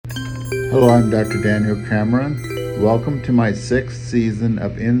Hello, I'm Dr. Daniel Cameron. Welcome to my 6th season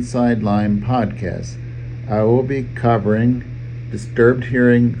of Inside Lyme podcast. I will be covering disturbed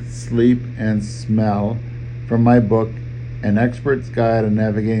hearing, sleep, and smell from my book, An Expert's Guide on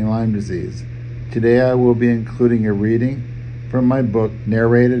Navigating Lyme Disease. Today I will be including a reading from my book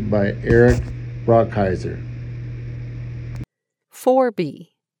narrated by Eric Brockhiser. 4b.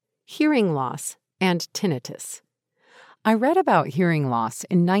 Hearing loss and tinnitus. I read about hearing loss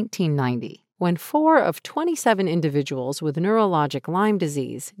in 1990 when 4 of 27 individuals with neurologic Lyme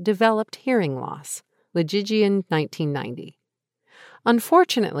disease developed hearing loss, Ligigian 1990.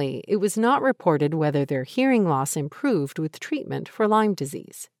 Unfortunately, it was not reported whether their hearing loss improved with treatment for Lyme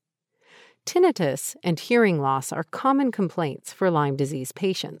disease. Tinnitus and hearing loss are common complaints for Lyme disease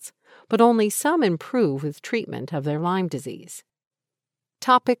patients, but only some improve with treatment of their Lyme disease.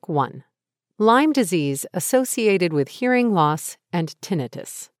 Topic 1. Lyme disease associated with hearing loss and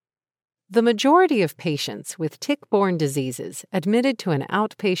tinnitus. The majority of patients with tick-borne diseases admitted to an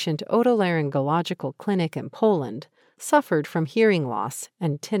outpatient otolaryngological clinic in Poland suffered from hearing loss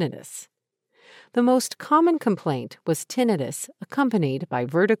and tinnitus. The most common complaint was tinnitus accompanied by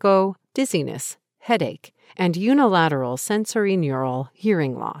vertigo, dizziness, headache, and unilateral sensorineural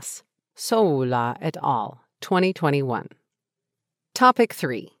hearing loss. Soula et al., 2021. Topic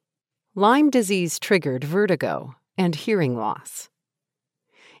 3. Lyme disease triggered vertigo and hearing loss.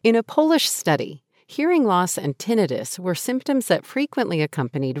 In a Polish study, hearing loss and tinnitus were symptoms that frequently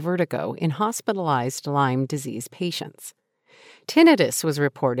accompanied vertigo in hospitalized Lyme disease patients. Tinnitus was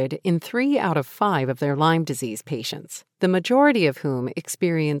reported in 3 out of 5 of their Lyme disease patients, the majority of whom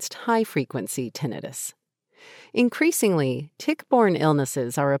experienced high-frequency tinnitus. Increasingly, tick-borne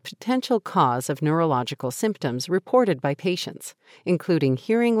illnesses are a potential cause of neurological symptoms reported by patients, including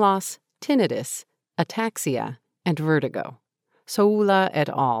hearing loss, tinnitus, ataxia, and vertigo. Soula et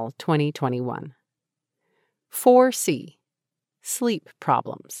al., 2021. 4c. Sleep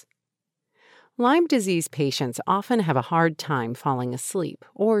problems. Lyme disease patients often have a hard time falling asleep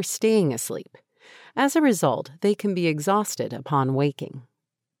or staying asleep. As a result, they can be exhausted upon waking.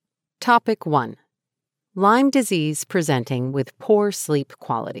 Topic 1. Lyme disease presenting with poor sleep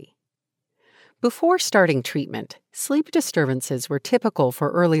quality. Before starting treatment, sleep disturbances were typical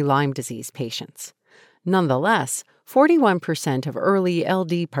for early Lyme disease patients. Nonetheless, 41% of early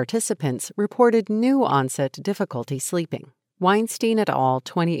LD participants reported new-onset difficulty sleeping. Weinstein et al.,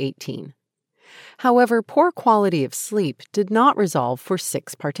 2018. However, poor quality of sleep did not resolve for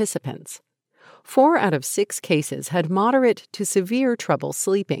 6 participants. 4 out of 6 cases had moderate to severe trouble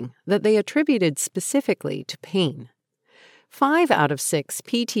sleeping that they attributed specifically to pain. 5 out of 6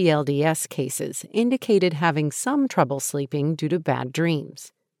 PTLDS cases indicated having some trouble sleeping due to bad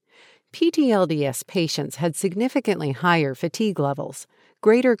dreams. PTLDS patients had significantly higher fatigue levels,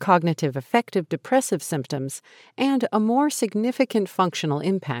 greater cognitive affective depressive symptoms, and a more significant functional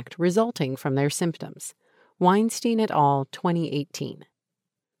impact resulting from their symptoms. Weinstein et al., 2018.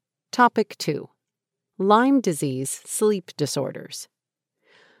 Topic 2. Lyme disease sleep disorders.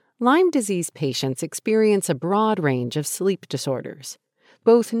 Lyme disease patients experience a broad range of sleep disorders.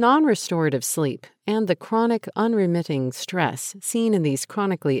 Both non-restorative sleep and the chronic unremitting stress seen in these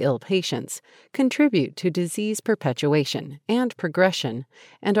chronically ill patients contribute to disease perpetuation and progression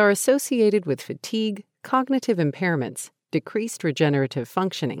and are associated with fatigue, cognitive impairments, decreased regenerative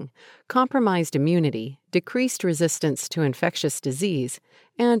functioning, compromised immunity, decreased resistance to infectious disease,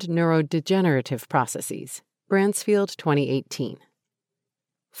 and neurodegenerative processes. Bransfield, 2018.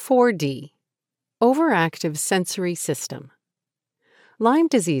 4d. Overactive sensory system. Lyme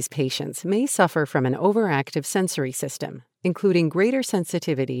disease patients may suffer from an overactive sensory system, including greater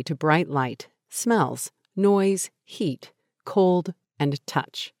sensitivity to bright light, smells, noise, heat, cold, and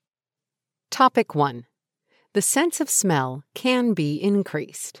touch. Topic 1. The sense of smell can be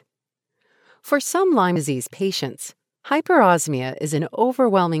increased. For some Lyme disease patients, hyperosmia is an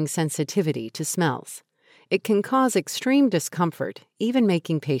overwhelming sensitivity to smells. It can cause extreme discomfort, even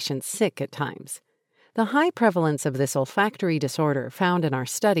making patients sick at times. The high prevalence of this olfactory disorder found in our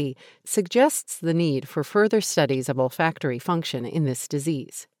study suggests the need for further studies of olfactory function in this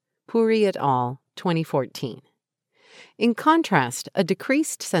disease. Puri et al., 2014. In contrast, a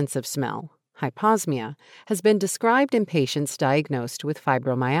decreased sense of smell, hyposmia, has been described in patients diagnosed with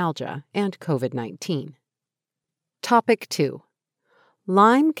fibromyalgia and COVID-19. Topic 2.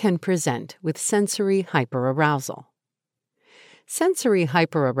 Lyme can present with sensory hyperarousal. Sensory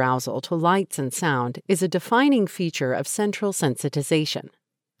hyperarousal to lights and sound is a defining feature of central sensitization.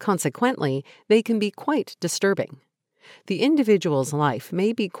 Consequently, they can be quite disturbing. The individual's life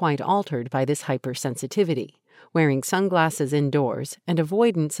may be quite altered by this hypersensitivity, wearing sunglasses indoors, and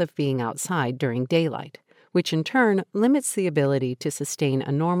avoidance of being outside during daylight, which in turn limits the ability to sustain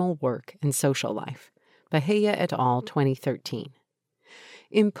a normal work and social life. Bahia et al., 2013.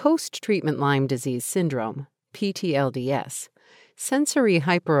 In post-treatment Lyme disease syndrome, PTLDS, sensory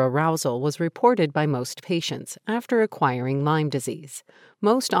hyperarousal was reported by most patients after acquiring Lyme disease,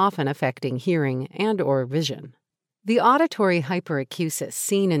 most often affecting hearing and/or vision. The auditory hyperacusis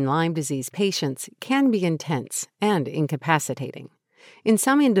seen in Lyme disease patients can be intense and incapacitating. In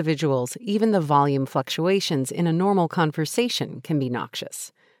some individuals, even the volume fluctuations in a normal conversation can be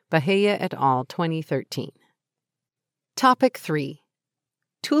noxious. Bahia et al., 2013. Topic 3.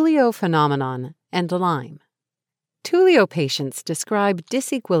 Tullio phenomenon and Lyme. Tullio patients describe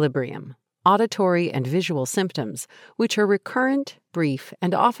disequilibrium, auditory and visual symptoms, which are recurrent, brief,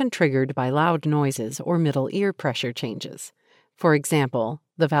 and often triggered by loud noises or middle ear pressure changes. For example,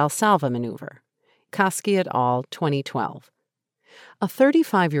 the Valsalva maneuver. Koski et al., 2012. A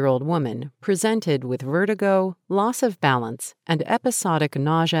 35-year-old woman presented with vertigo, loss of balance, and episodic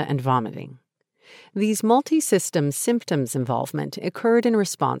nausea and vomiting. These multi-system symptoms involvement occurred in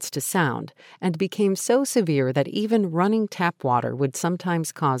response to sound and became so severe that even running tap water would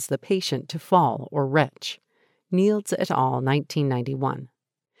sometimes cause the patient to fall or retch. Niels et al., 1991.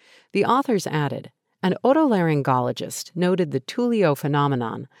 The authors added, an otolaryngologist noted the Tullio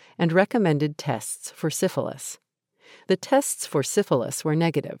phenomenon and recommended tests for syphilis. The tests for syphilis were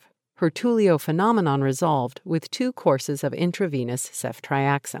negative. Her Tullio phenomenon resolved with 2 courses of intravenous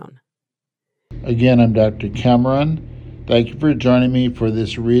ceftriaxone. Again, I'm Dr. Cameron. Thank you for joining me for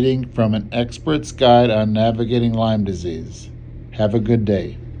this reading from an expert's guide on navigating Lyme disease. Have a good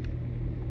day.